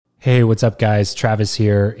Hey, what's up, guys? Travis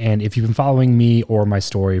here. And if you've been following me or my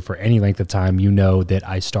story for any length of time, you know that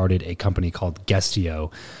I started a company called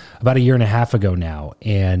Guestio about a year and a half ago now.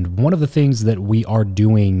 And one of the things that we are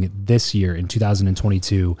doing this year in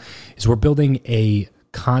 2022 is we're building a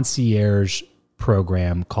concierge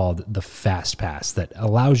program called the Fast Pass that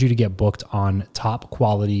allows you to get booked on top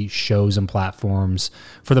quality shows and platforms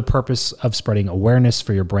for the purpose of spreading awareness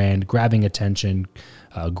for your brand, grabbing attention,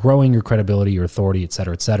 growing your credibility, your authority, et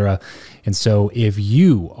cetera, et cetera. And so if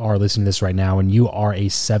you are listening to this right now and you are a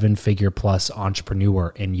 7-figure plus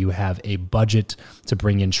entrepreneur and you have a budget to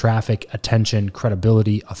bring in traffic, attention,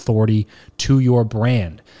 credibility, authority to your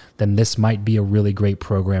brand, then this might be a really great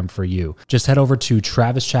program for you. Just head over to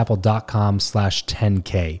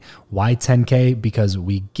travischappell.com/10K. Why 10K? Because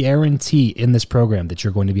we guarantee in this program that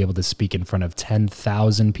you're going to be able to speak in front of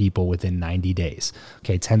 10,000 people within 90 days.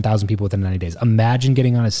 Okay, 10,000 people within 90 days. Imagine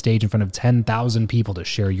getting on a stage in front of 10,000 people to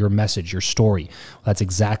share your message, your story. Well, that's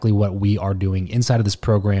exactly what we are doing inside of this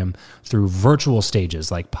program through virtual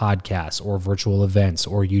stages like podcasts or virtual events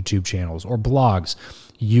or YouTube channels or blogs.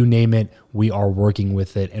 You name it, we are working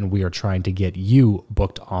with it, and we are trying to get you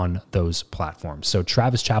booked on those platforms. So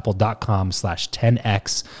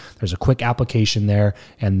travischappell.com/10X. There's a quick application there,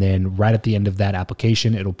 and then right at the end of that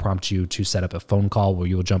application, it'll prompt you to set up a phone call where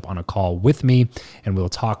you'll jump on a call with me, and we'll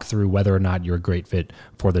talk through whether or not you're a great fit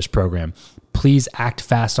for this program. Please act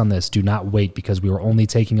fast on this. Do not wait, because we are only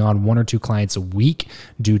taking on 1 or 2 clients a week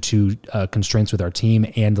due to constraints with our team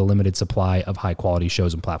and the limited supply of high quality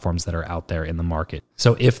shows and platforms that are out there in the market.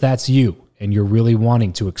 So if that's you and you're really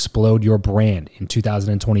wanting to explode your brand in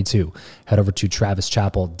 2022, head over to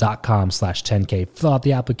travischappell.com/10K, fill out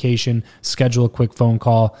the application, schedule a quick phone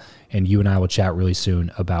call, and you and I will chat really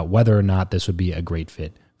soon about whether or not this would be a great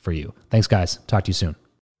fit for you. Thanks, guys. Talk to you soon.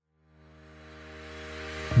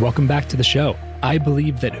 Welcome back to the show. I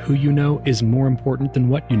believe that who you know is more important than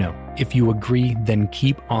what you know. If you agree, then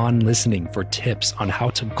keep on listening for tips on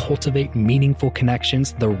how to cultivate meaningful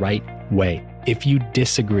connections the right way. If you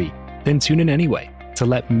disagree, then tune in anyway to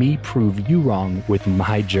let me prove you wrong with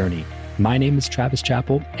my journey. My name is Travis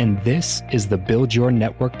Chappell, and this is the Build Your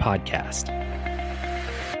Network podcast.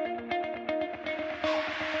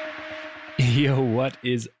 Yo, what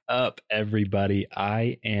is up, everybody?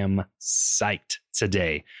 I am psyched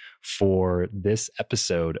today for this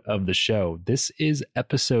episode of the show. This is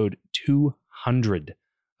episode 200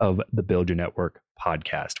 of the Build Your Network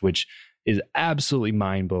podcast, which is absolutely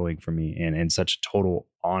mind-blowing for me and such a total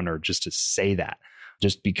honor just to say that,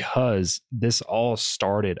 just because this all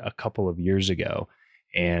started a couple of years ago.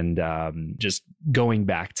 And just going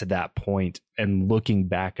back to that point and looking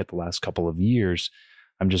back at the last couple of years,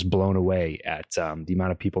 I'm just blown away at the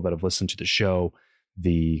amount of people that have listened to the show,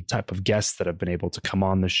 the type of guests that have been able to come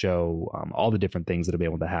on the show, all the different things that have been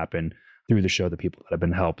able to happen through the show, the people that have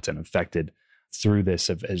been helped and affected through this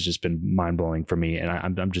has just been mind-blowing for me. And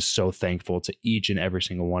I'm just so thankful to each and every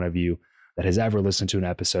single one of you that has ever listened to an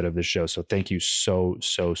episode of the show. So thank you so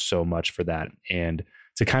much for that. And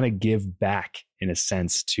to kind of give back in a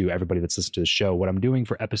sense to everybody that's listened to the show, what I'm doing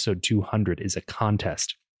for episode 200 is a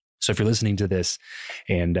contest. So if you're listening to this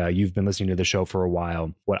and you've been listening to the show for a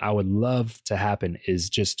while, what I would love to happen is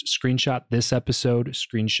just screenshot this episode,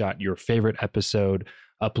 screenshot your favorite episode,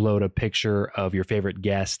 upload a picture of your favorite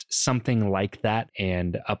guest, something like that,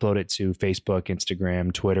 and upload it to Facebook,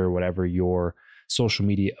 Instagram, Twitter, whatever your social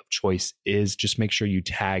media of choice is. Just make sure you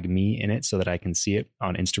tag me in it so that I can see it.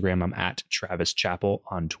 On Instagram, I'm at Travis Chappell.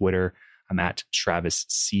 On Twitter, I'm at Travis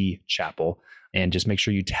C. Chappell. And just make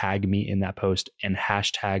sure you tag me in that post and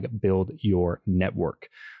hashtag build your network.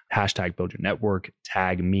 Hashtag build your network,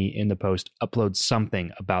 tag me in the post, upload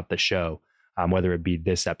something about the show, whether it be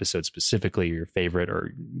this episode specifically, or your favorite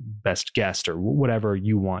or best guest or whatever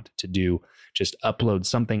you want to do. Just upload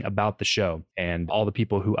something about the show. And all the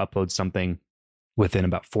people who upload something within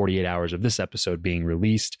about 48 hours of this episode being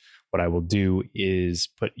released, what I will do is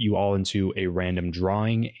put you all into a random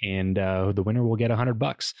drawing, and the winner will get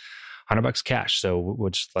 $100. $100 cash. So,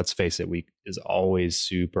 which, let's face it, is always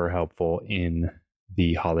super helpful in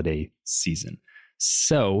the holiday season.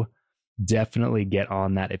 So definitely get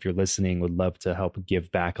on that. If you're listening, would love to help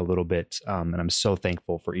give back a little bit. And I'm so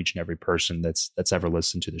thankful for each and every person that's ever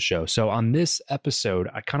listened to the show. So on this episode,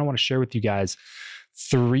 I kind of want to share with you guys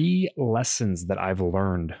 3 lessons that I've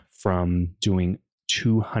learned from doing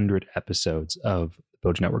 200 episodes of the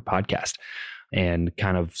Build Your Network podcast, and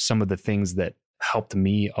kind of some of the things that helped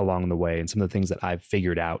me along the way, and some of the things that I've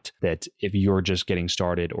figured out that if you're just getting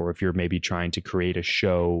started, or if you're maybe trying to create a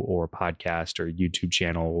show or a podcast or a YouTube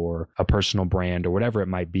channel or a personal brand or whatever it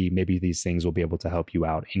might be, maybe these things will be able to help you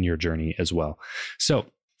out in your journey as well. So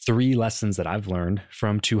 3 lessons that I've learned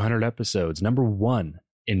from 200 episodes. Number 1,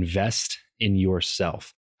 invest in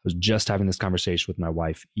yourself. I was just having this conversation with my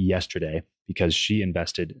wife yesterday because she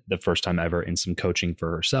invested the first time ever in some coaching for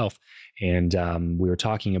herself. And we were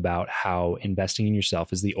talking about how investing in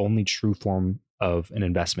yourself is the only true form of an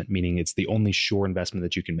investment, meaning it's the only sure investment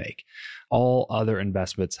that you can make. All other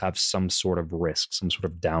investments have some sort of risk, some sort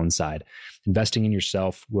of downside. Investing in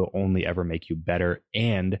yourself will only ever make you better,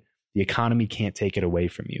 and the economy can't take it away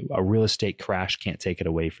from you. A real estate crash can't take it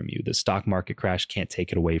away from you. The stock market crash can't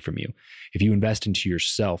take it away from you. If you invest into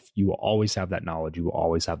yourself, you will always have that knowledge. You will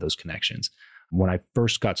always have those connections. When I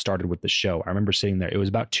first got started with the show, I remember sitting there. It was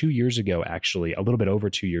about 2 years ago, actually, a little bit over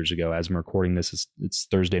 2 years ago. As I'm recording this, it's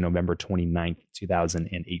Thursday, November 29th,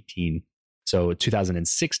 2018. So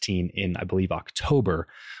 2016 in, I believe, October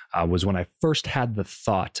was when I first had the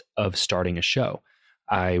thought of starting a show.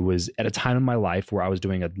 I was at a time in my life where I was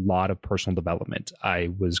doing a lot of personal development. I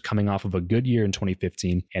was coming off of a good year in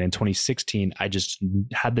 2015. And in 2016, I just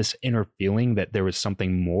had this inner feeling that there was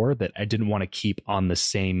something more, that I didn't want to keep on the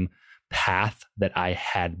same path that I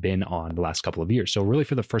had been on the last couple of years. So really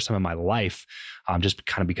for the first time in my life, just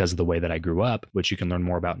kind of because of the way that I grew up, which you can learn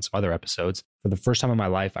more about in some other episodes, for the first time in my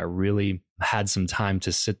life, I really had some time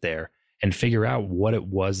to sit there and figure out what it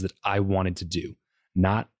was that I wanted to do.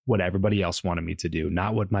 Not what everybody else wanted me to do,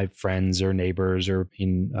 not what my friends or neighbors or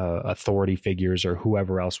authority figures or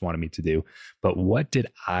whoever else wanted me to do, but what did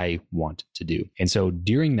I want to do? And so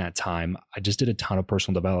during that time, I just did a ton of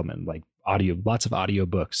personal development, like lots of audio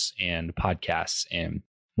books and podcasts, and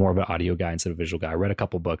more of an audio guy instead of a visual guy. I read a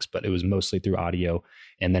couple books, but it was mostly through audio,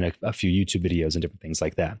 and then a few YouTube videos and different things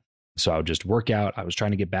like that. So I would just work out. I was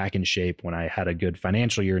trying to get back in shape. When I had a good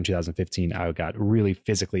financial year in 2015, I got really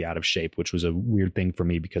physically out of shape, which was a weird thing for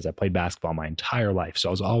me because I played basketball my entire life. So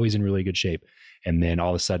I was always in really good shape. And then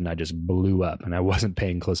all of a sudden I just blew up and I wasn't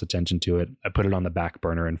paying close attention to it. I put it on the back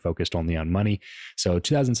burner and focused only on money. So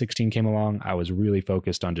 2016 came along. I was really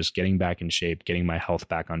focused on just getting back in shape, getting my health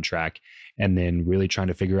back on track, and then really trying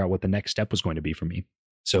to figure out what the next step was going to be for me.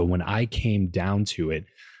 So when I came down to it,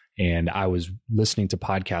 and I was listening to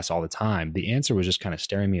podcasts all the time, the answer was just kind of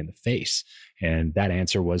staring me in the face. And that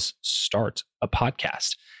answer was start a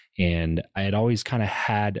podcast. And I had always kind of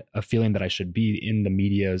had a feeling that I should be in the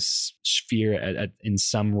media sphere in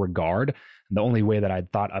some regard. And the only way that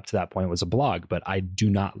I'd thought up to that point was a blog, but I do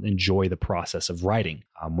not enjoy the process of writing.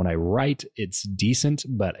 When I write, it's decent,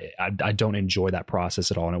 but I don't enjoy that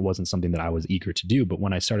process at all. And it wasn't something that I was eager to do. But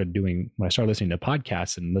when I started listening to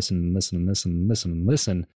podcasts and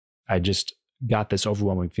listen, I just got this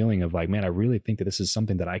overwhelming feeling of like, man, I really think that this is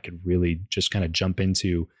something that I could really just kind of jump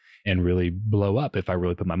into and really blow up if I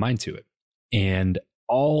really put my mind to it. And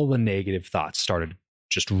all the negative thoughts started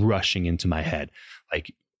just rushing into my head.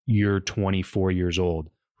 Like, you're 24 years old.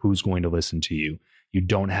 Who's going to listen to you? You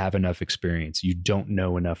don't have enough experience. You don't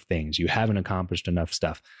know enough things. You haven't accomplished enough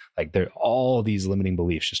stuff. Like, all these limiting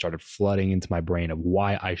beliefs just started flooding into my brain of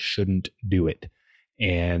why I shouldn't do it.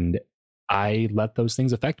 And I let those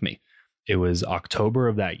things affect me. It was October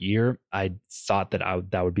of that year. I thought that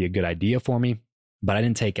that would be a good idea for me, but I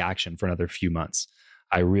didn't take action for another few months.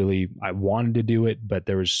 I wanted to do it, but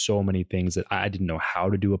there was so many things that I didn't know how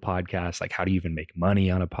to do a podcast. Like, how do you even make money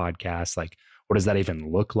on a podcast? Like, what does that even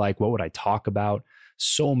look like? What would I talk about?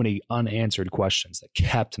 So many unanswered questions that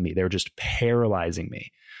kept me. They were just paralyzing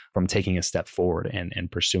me from taking a step forward and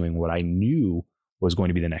pursuing what I knew was going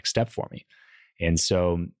to be the next step for me. And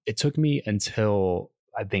so it took me until,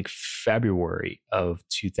 I think, February of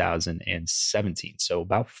 2017. So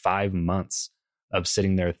about 5 months of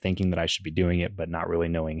sitting there thinking that I should be doing it, but not really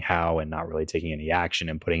knowing how and not really taking any action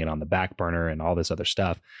and putting it on the back burner and all this other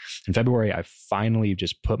stuff. In February, I finally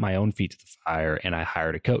just put my own feet to the fire and I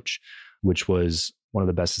hired a coach, which was one of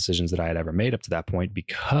the best decisions that I had ever made up to that point,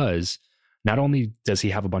 because not only does he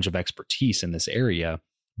have a bunch of expertise in this area,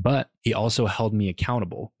 but he also held me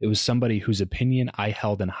accountable. It was somebody whose opinion I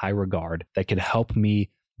held in high regard that could help me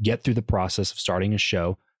get through the process of starting a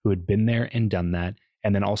show, who had been there and done that,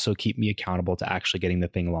 and then also keep me accountable to actually getting the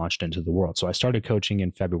thing launched into the world. So I started coaching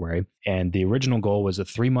in February, and the original goal was a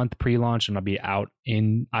 3-month pre-launch, and I'll be out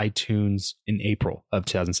in iTunes in April of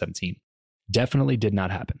 2017. Definitely did not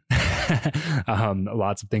happen.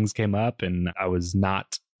 Lots of things came up, and I was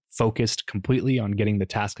not focused completely on getting the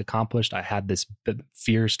task accomplished. I had this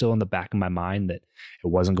fear still in the back of my mind that it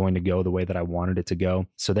wasn't going to go the way that I wanted it to go.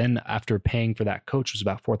 So then after paying for that coach, was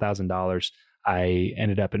about $4,000, I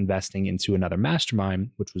ended up investing into another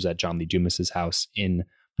mastermind, which was at John Lee Dumas's house in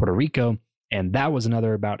Puerto Rico. And that was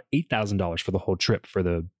another about $8,000 for the whole trip, for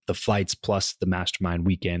the flights plus the mastermind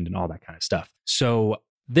weekend and all that kind of stuff. So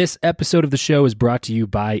This episode of the show is brought to you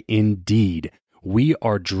by Indeed. We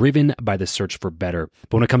are driven by the search for better.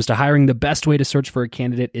 But when it comes to hiring, the best way to search for a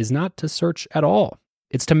candidate is not to search at all.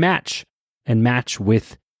 It's to match and match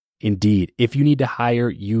with Indeed. If you need to hire,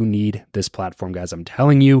 you need this platform, guys. I'm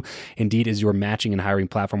telling you, Indeed is your matching and hiring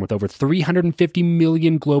platform with over 350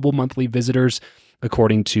 million global monthly visitors,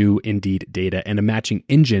 according to Indeed data, and a matching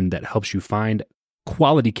engine that helps you find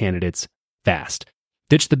quality candidates fast.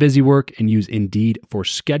 Ditch the busy work and use Indeed for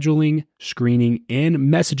scheduling, screening, and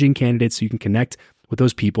messaging candidates so you can connect with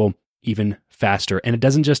those people even faster. And it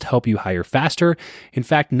doesn't just help you hire faster. In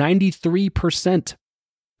fact, 93%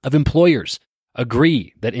 of employers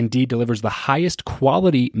agree that Indeed delivers the highest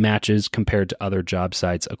quality matches compared to other job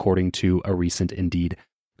sites, according to a recent Indeed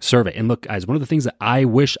survey. And look, guys, one of the things that I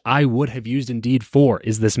wish I would have used Indeed for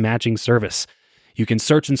is this matching service. You can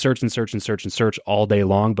search and search and search and search and search all day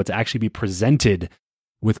long, but to actually be presented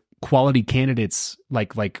with quality candidates,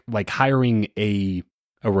 like hiring a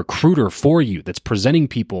recruiter for you that's presenting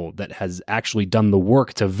people that has actually done the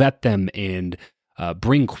work to vet them and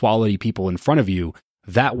bring quality people in front of you,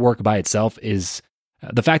 that work by itself is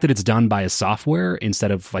the fact that it's done by a software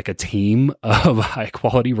instead of like a team of high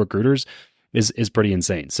quality recruiters is pretty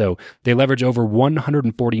insane. So they leverage over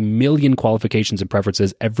 140 million qualifications and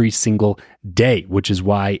preferences every single day, which is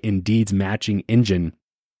why Indeed's matching engine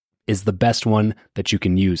is the best one that you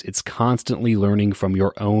can use. It's constantly learning from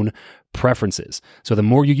your own preferences. So the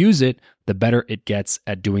more you use it, the better it gets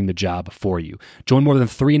at doing the job for you. Join more than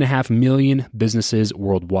 3.5 million businesses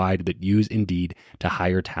worldwide that use Indeed to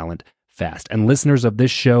hire talent fast. And listeners of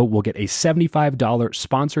this show will get a $75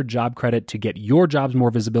 sponsored job credit to get your jobs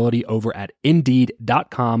more visibility over at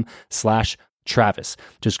Indeed.com/Travis.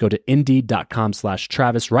 Just go to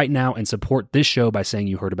Indeed.com/Travis right now and support this show by saying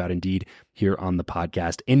you heard about Indeed here on the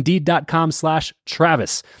podcast.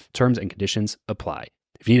 Indeed.com/Travis. Terms and conditions apply.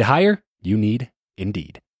 If you need to hire, you need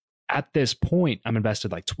Indeed. At this point, I'm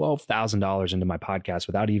invested like $12,000 into my podcast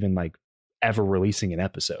without even like ever releasing an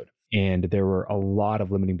episode. And there were a lot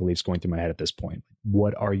of limiting beliefs going through my head at this point.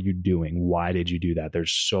 What are you doing? Why did you do that?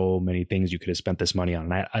 There's so many things you could have spent this money on.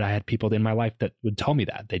 And I had people in my life that would tell me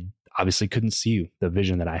that. They obviously couldn't see the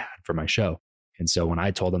vision that I had for my show. And so when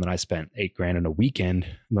I told them that I spent $8,000 in a weekend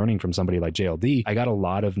learning from somebody like JLD, I got a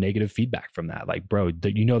lot of negative feedback from that. Like, bro,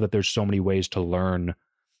 you know that there's so many ways to learn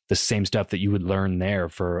the same stuff that you would learn there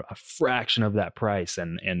for a fraction of that price,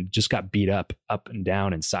 and just got beat up and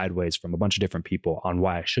down and sideways from a bunch of different people on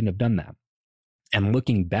why I shouldn't have done that. And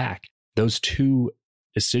looking back, those two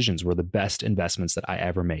decisions were the best investments that I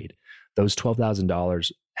ever made. Those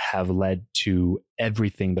 $12,000 have led to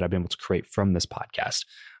everything that I've been able to create from this podcast.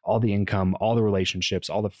 All the income, all the relationships,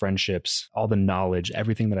 all the friendships, all the knowledge,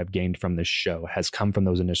 everything that I've gained from this show has come from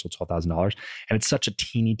those initial $12,000. And it's such a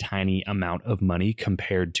teeny tiny amount of money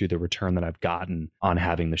compared to the return that I've gotten on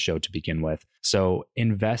having the show to begin with. So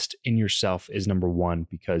invest in yourself is number one,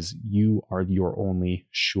 because you are your only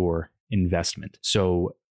sure investment.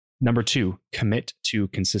 So number two, commit to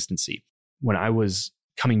consistency. When I was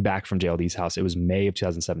coming back from JLD's house, it was May of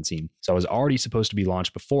 2017. So I was already supposed to be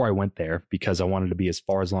launched before I went there because I wanted to be as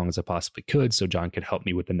far as long as I possibly could so John could help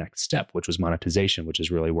me with the next step, which was monetization, which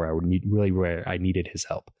is really where I needed his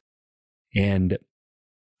help. And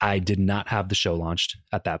I did not have the show launched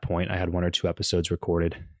at that point. I had 1 or 2 episodes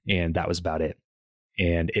recorded, and that was about it.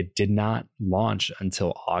 And it did not launch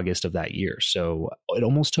until August of that year. So it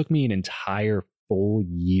almost took me an entire full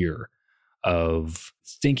year of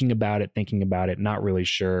thinking about it, not really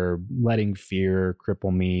sure, letting fear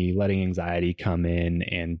cripple me, letting anxiety come in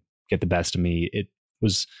and get the best of me. It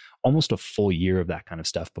was almost a full year of that kind of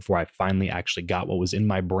stuff before I finally actually got what was in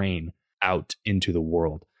my brain out into the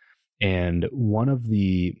world. And one of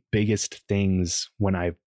the biggest things when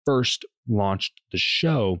I first launched the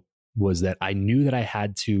show was that I knew that I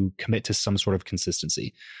had to commit to some sort of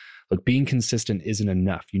consistency. Look, being consistent isn't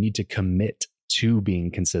enough. You need to commit to being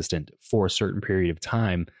consistent for a certain period of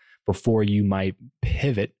time before you might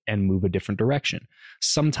pivot and move a different direction.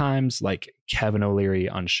 Sometimes, like Kevin O'Leary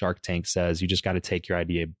on Shark Tank says, you just got to take your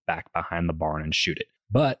idea back behind the barn and shoot it.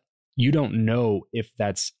 But you don't know if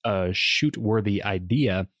that's a shoot-worthy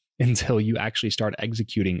idea until you actually start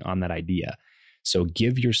executing on that idea. So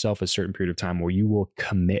give yourself a certain period of time where you will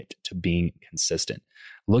commit to being consistent.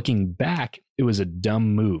 Looking back, it was a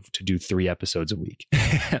dumb move to do 3 episodes a week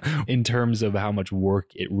in terms of how much work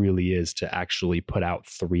it really is to actually put out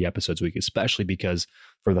 3 episodes a week, especially because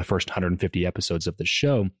for the first 150 episodes of the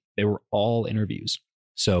show, they were all interviews.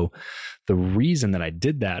 So the reason that I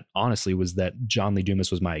did that, honestly, was that John Lee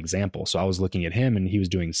Dumas was my example. So I was looking at him and he was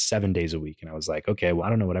doing 7 days a week. And I was like, okay, well, I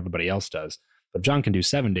don't know what everybody else does, But if John can do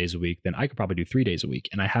 7 days a week, then I could probably do 3 days a week.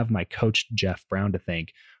 And I have my coach, Jeff Brown, to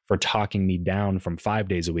thank for talking me down from 5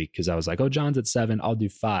 days a week, because I was like, oh, John's at 7, I'll do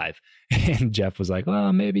 5. And Jeff was like,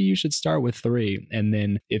 well, maybe you should start with 3. And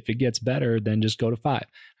then if it gets better, then just go to 5.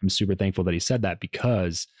 I'm super thankful that he said that,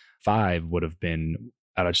 because 5 would have been,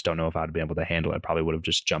 I just don't know if I'd be able to handle it. I probably would have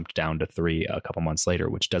just jumped down to 3 a couple months later,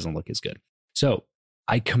 which doesn't look as good. So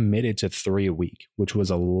I committed to 3 a week, which was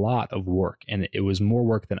a lot of work. And it was more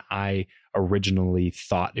work than I originally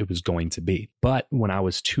thought it was going to be. But when I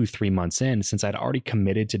was 2-3 months in, since I'd already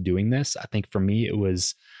committed to doing this, I think for me, it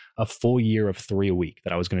was a full year of 3 a week,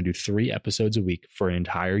 that I was going to do 3 episodes a week for an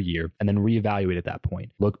entire year, and then reevaluate at that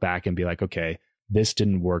point, look back and be like, okay, this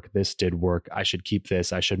didn't work. This did work. I should keep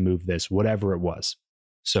this. I should move this, whatever it was.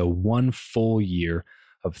 So 1 full year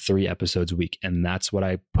of 3 episodes a week. And that's what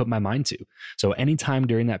I put my mind to. So anytime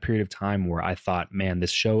during that period of time where I thought, man,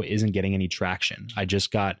 this show isn't getting any traction, I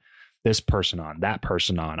just got this person on, that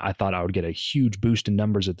person on, I thought I would get a huge boost in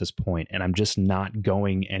numbers at this point, and I'm just not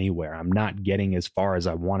going anywhere. I'm not getting as far as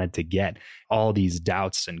I wanted to get. All these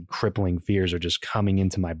doubts and crippling fears are just coming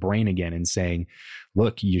into my brain again and saying,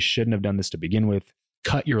 look, you shouldn't have done this to begin with.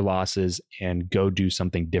 Cut your losses and go do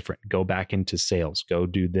something different. Go back into sales. Go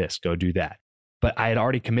do this. Go do that. But I had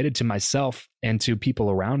already committed to myself and to people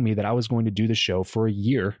around me that I was going to do the show for a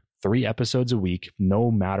year, 3 episodes a week, no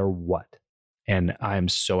matter what. And I'm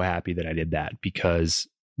so happy that I did that, because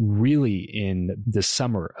really in the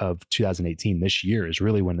summer of 2018, this year is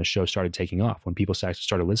really when the show started taking off, when people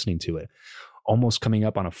started listening to it. Almost coming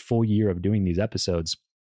up on a full year of doing these episodes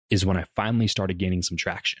is when I finally started gaining some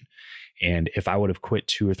traction. And if I would have quit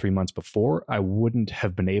 2 or 3 months before, I wouldn't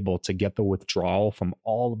have been able to get the withdrawal from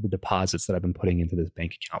all of the deposits that I've been putting into this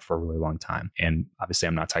bank account for a really long time. And obviously,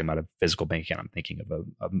 I'm not talking about a physical bank account. I'm thinking of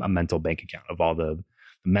a mental bank account, of all the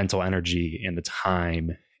mental energy and the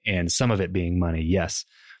time, and some of it being money. Yes.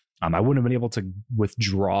 I wouldn't have been able to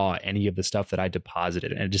withdraw any of the stuff that I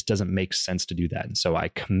deposited, and it just doesn't make sense to do that. And so I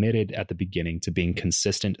committed at the beginning to being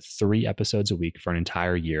consistent 3 episodes a week for an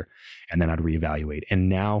entire year, and then I'd reevaluate. And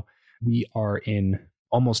now we are in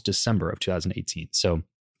almost December of 2018. So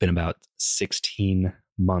been about 16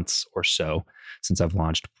 months or so since I've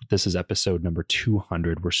launched. This is episode number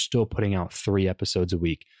 200. We're still putting out 3 episodes a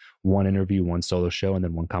week, 1 interview, 1 solo show, and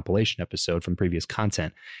then 1 compilation episode from previous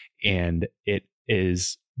content. And it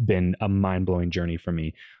is been a mind-blowing journey for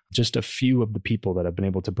me. Just a few of the people that I've been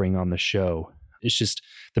able to bring on the show, it's just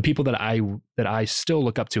the people that I still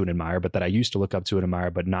look up to and admire, but that I used to look up to and admire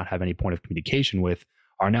but not have any point of communication with,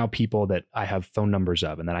 are now people that I have phone numbers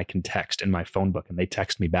of and that I can text in my phone book, and they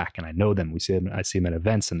text me back, and I know them. I see them at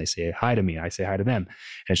events, and they say hi to me, and I say hi to them.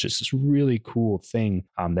 And it's just this really cool thing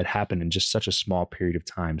that happened in just such a small period of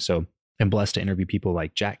time. So I'm blessed to interview people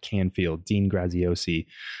like Jack Canfield, Dean Graziosi,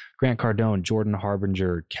 Grant Cardone, Jordan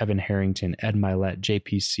Harbinger, Kevin Harrington, Ed Milet,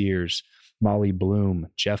 JP Sears, Molly Bloom,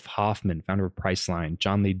 Jeff Hoffman, founder of Priceline,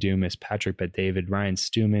 John Lee Dumas, Patrick Bet-David, Ryan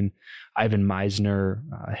Stuman, Ivan Meisner,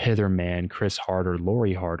 Heather Mann, Chris Harder,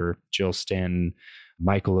 Lori Harder, Jill Stanton,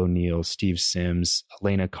 Michael O'Neill, Steve Sims,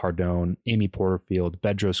 Elena Cardone, Amy Porterfield,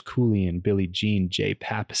 Bedros Koulian, Billie Jean, Jay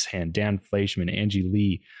Papasan, Dan Fleischman, Angie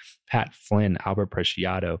Lee, Pat Flynn, Albert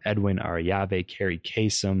Preciado, Edwin Ariave, Carrie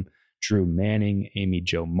Kasem, Drew Manning, Amy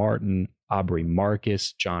Jo Martin, Aubrey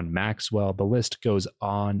Marcus, John Maxwell. The list goes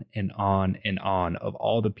on and on and on of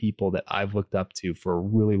all the people that I've looked up to for a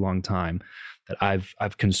really long time, that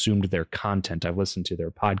I've consumed their content. I've listened to their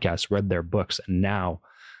podcasts, read their books, and now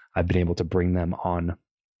I've been able to bring them on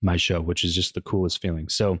my show, which is just the coolest feeling.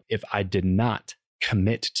 So if I did not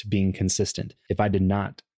commit to being consistent, if I did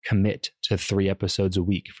not commit to 3 episodes a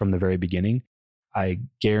week from the very beginning, I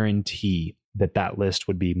guarantee that list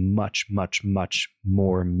would be much, much, much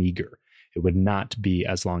more meager. It would not be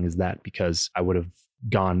as long as that, because I would have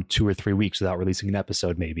gone 2 or 3 weeks without releasing an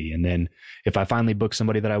episode maybe. And then if I finally booked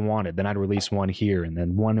somebody that I wanted, then I'd release 1 here and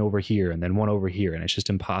then 1 over here and then 1 over here. And it's just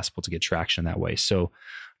impossible to get traction that way. So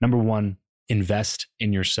number 1, invest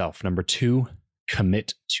in yourself. Number 2,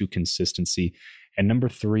 commit to consistency. And number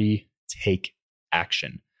 3, take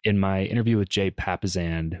action. In my interview with Jay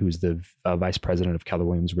Papasan, who's the vice president of Keller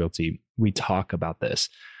Williams Realty, we talk about this.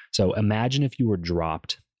 So imagine if you were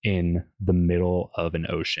dropped in the middle of an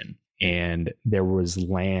ocean and there was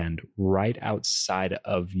land right outside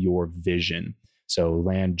of your vision. So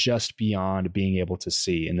land just beyond being able to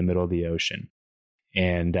see in the middle of the ocean.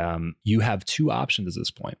 And you have 2 options at this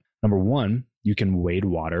point. Number 1, you can wade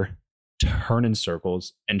water, turn in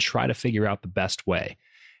circles, and try to figure out the best way.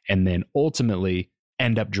 And then ultimately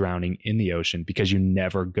end up drowning in the ocean because you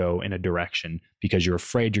never go in a direction because you're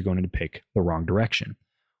afraid you're going to pick the wrong direction.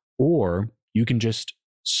 Or you can just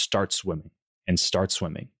start swimming. and start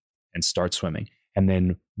swimming and start swimming. And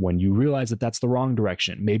then when you realize that that's the wrong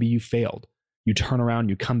direction, maybe you failed, you turn around,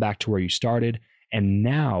 you come back to where you started. And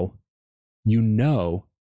now you know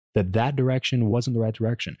that that direction wasn't the right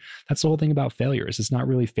direction. That's the whole thing about failures. It's not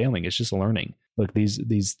really failing. It's just learning. Look,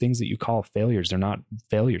 these things that you call failures, they're not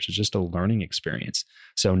failures. It's just a learning experience.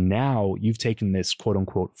 So now you've taken this quote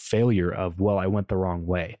unquote failure of, well, I went the wrong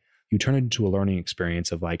way. You turn it into a learning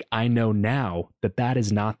experience of like, I know now that that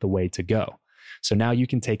is not the way to go. So now you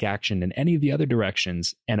can take action in any of the other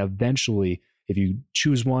directions. And eventually, if you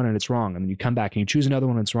choose one and it's wrong, and then you come back and you choose another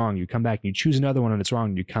one and it's wrong, you come back and you choose another one and it's wrong,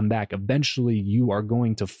 and you come back, eventually you are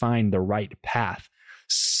going to find the right path.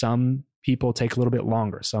 Some people take a little bit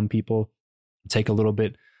longer. Some people take a little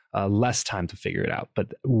bit less time to figure it out.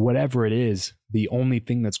 But whatever it is, the only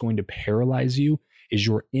thing that's going to paralyze you is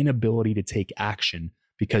your inability to take action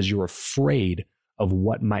because you're afraid of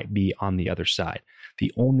what might be on the other side.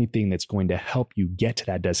 The only thing that's going to help you get to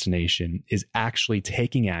that destination is actually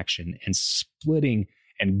taking action and splitting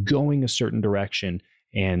and going a certain direction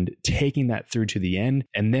and taking that through to the end.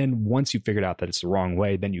 And then once you figured out that it's the wrong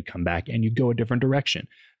way, then you come back and you go a different direction.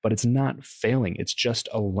 But it's not failing. It's just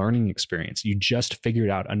a learning experience. You just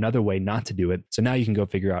figured out another way not to do it. So now you can go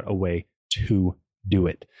figure out a way to do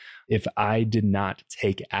it. If I did not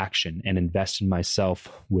take action and invest in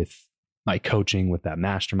myself with my coaching, with that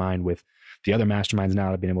mastermind, with the other masterminds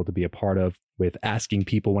now I've been able to be a part of, with asking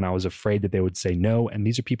people when I was afraid that they would say no. And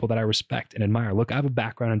these are people that I respect and admire. Look, I have a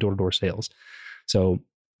background in door-to-door sales. So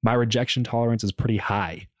my rejection tolerance is pretty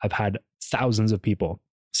high. I've had thousands of people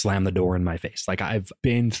slam the door in my face. Like, I've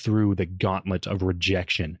been through the gauntlet of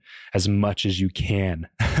rejection as much as you can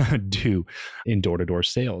do in door-to-door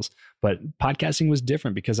sales. But podcasting was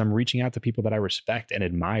different because I'm reaching out to people that I respect and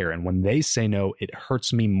admire. And when they say no, it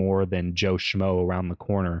hurts me more than Joe Schmo around the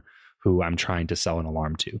corner who I'm trying to sell an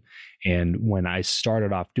alarm to. And when I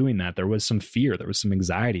started off doing that, there was some fear, there was some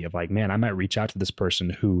anxiety of like, man, I might reach out to this person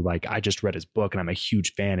who, like, I just read his book and I'm a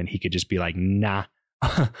huge fan, and he could just be like, nah,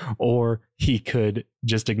 or he could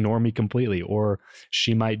just ignore me completely, or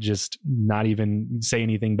she might just not even say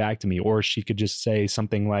anything back to me, or she could just say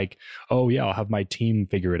something like, oh yeah, I'll have my team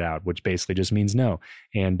figure it out, which basically just means no.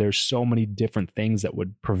 And there's so many different things that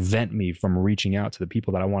would prevent me from reaching out to the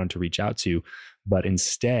people that I wanted to reach out to. But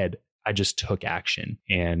instead, I just took action.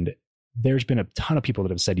 And there's been a ton of people that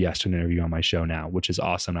have said yes to an interview on my show now, which is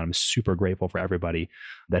awesome. And I'm super grateful for everybody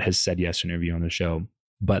that has said yes to an interview on the show.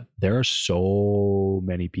 But there are so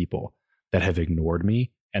many people that have ignored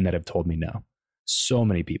me and that have told me no. So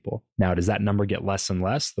many people. Now, does that number get less and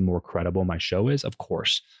less the more credible my show is? Of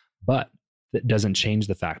course. But that doesn't change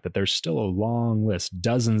the fact that there's still a long list,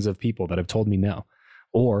 dozens of people that have told me no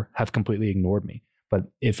or have completely ignored me. But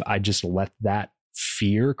if I just let that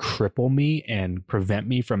fear cripple me and prevent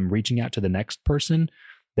me from reaching out to the next person,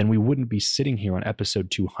 then we wouldn't be sitting here on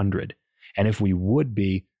episode 200. And if we would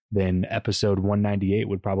be, then episode 198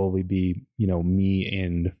 would probably be, me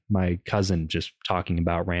and my cousin just talking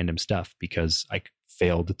about random stuff because I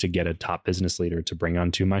failed to get a top business leader to bring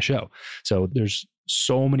onto my show. So there's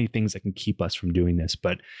so many things that can keep us from doing this.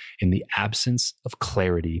 But in the absence of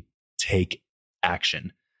clarity, take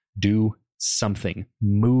action, do something,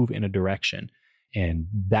 move in a direction. And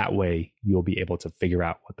that way you'll be able to figure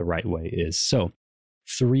out what the right way is. So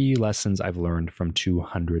 3 lessons I've learned from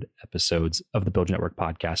 200 episodes of the Build Your Network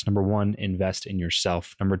podcast. Number 1, invest in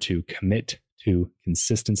yourself. Number 2, commit to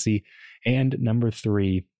consistency. And number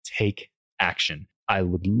 3, take action. I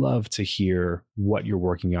would love to hear what you're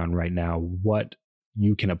working on right now, what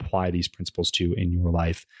you can apply these principles to in your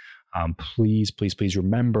life. Please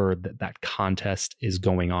remember that contest is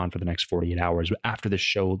going on for the next 48 hours after the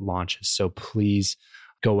show launches. So please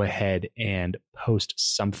go ahead and post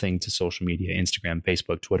something to social media, Instagram,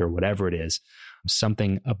 Facebook, Twitter, whatever it is,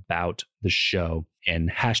 something about the show, and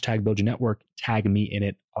hashtag Build Your Network, tag me in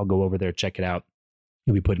it. I'll go over there, check it out.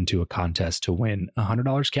 You'll be put into a contest to win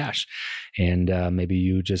 $100 cash. And maybe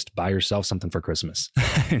you just buy yourself something for Christmas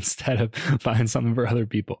instead of buying something for other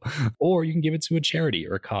people. Or you can give it to a charity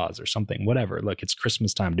or a cause or something, whatever. Look, it's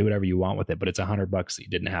Christmas time. Do whatever you want with it, but it's $100 that you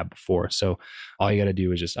didn't have before. So all you got to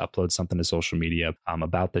do is just upload something to social media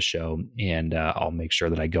about the show. And I'll make sure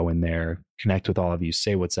that I go in there, connect with all of you,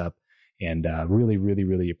 say what's up. And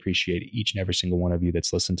really appreciate each and every single one of you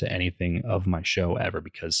that's listened to anything of my show ever,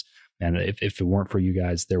 because, man, if it weren't for you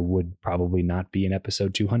guys, there would probably not be an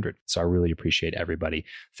episode 200. So I really appreciate everybody.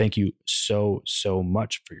 Thank you so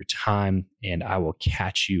much for your time, and I will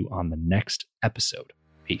catch you on the next episode.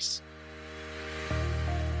 Peace.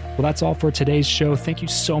 Well, that's all for today's show. Thank you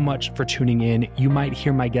so much for tuning in. You might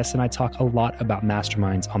hear my guests and I talk a lot about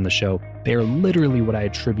masterminds on the show. They are literally what I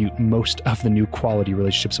attribute most of the new quality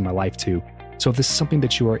relationships in my life to. So if this is something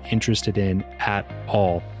that you are interested in at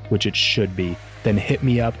all, which it should be, then hit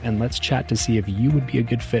me up and let's chat to see if you would be a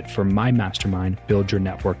good fit for my mastermind, Build Your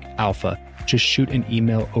Network Alpha. Just shoot an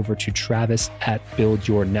email over to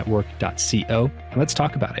travis@buildyournetwork.co and let's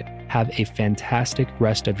talk about it. Have a fantastic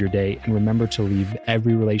rest of your day and remember to leave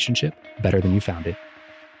every relationship better than you found it.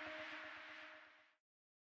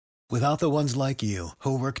 Without the ones like you,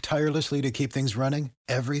 who work tirelessly to keep things running,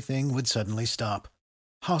 everything would suddenly stop.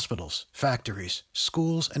 Hospitals, factories,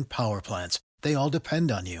 schools, and power plants, they all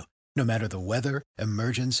depend on you. No matter the weather,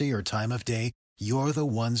 emergency, or time of day, you're the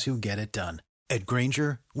ones who get it done. At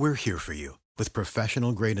Grainger, we're here for you with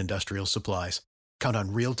professional-grade industrial supplies. Count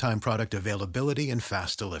on real-time product availability and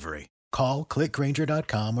fast delivery. Call, click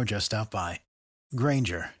Grainger.com, or just stop by.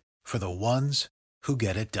 Grainger, for the ones who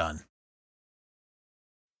get it done.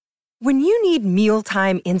 When you need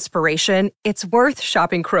mealtime inspiration, it's worth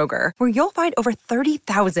shopping Kroger, where you'll find over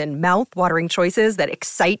 30,000 mouth-watering choices that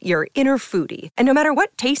excite your inner foodie. And no matter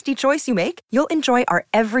what tasty choice you make, you'll enjoy our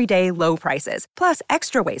everyday low prices, plus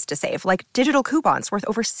extra ways to save, like digital coupons worth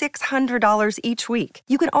over $600 each week.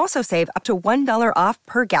 You can also save up to $1 off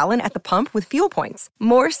per gallon at the pump with fuel points.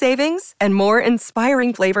 More savings and more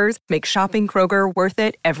inspiring flavors make shopping Kroger worth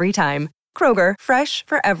it every time. Kroger, fresh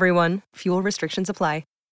for everyone. Fuel restrictions apply.